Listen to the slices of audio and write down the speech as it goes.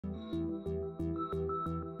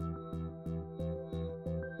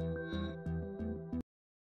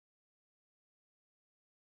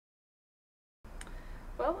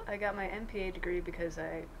Well, I got my MPA degree because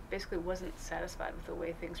I basically wasn't satisfied with the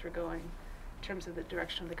way things were going in terms of the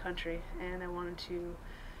direction of the country, and I wanted to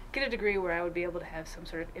get a degree where I would be able to have some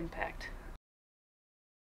sort of impact.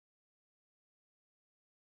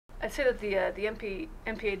 I'd say that the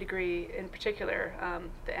MPA degree in particular,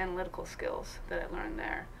 the analytical skills that I learned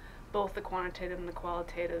there, both the quantitative and the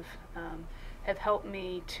qualitative, have helped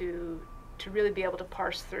me to really be able to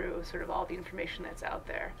parse through sort of all the information that's out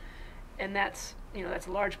there. And that's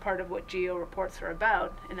a large part of what GEO reports are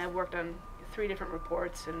about, and I've worked on 3 different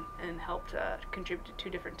reports and helped contribute to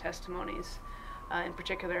 2 different testimonies. In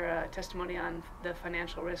particular, a testimony on the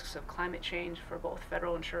financial risks of climate change for both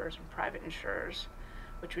federal insurers and private insurers,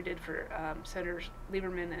 which we did for Senators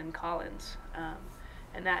Lieberman and Collins,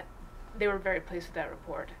 and that they were very pleased with that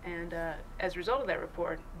report. And as a result of that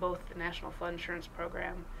report, both the National Flood Insurance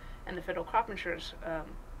Program and the Federal Crop Insurance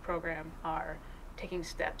Program are taking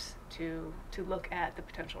steps to look at the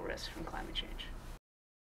potential risks from climate change.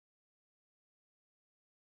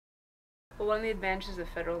 Well, one of the advantages of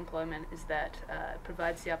federal employment is that it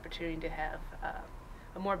provides the opportunity to have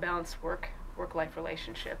a more balanced work-life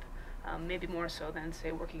relationship, maybe more so than,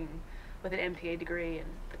 say, working with an MPA degree in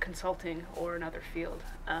the consulting or another field.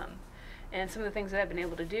 And some of the things that I've been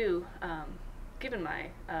able to do, given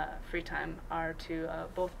my free time, are to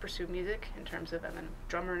both pursue music in terms of I'm a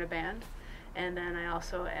drummer in a band, and then I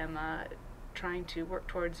also am trying to work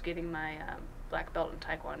towards getting my black belt in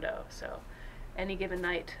Tae-Kwon Do. So any given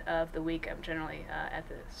night of the week, I'm generally at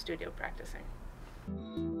the studio practicing.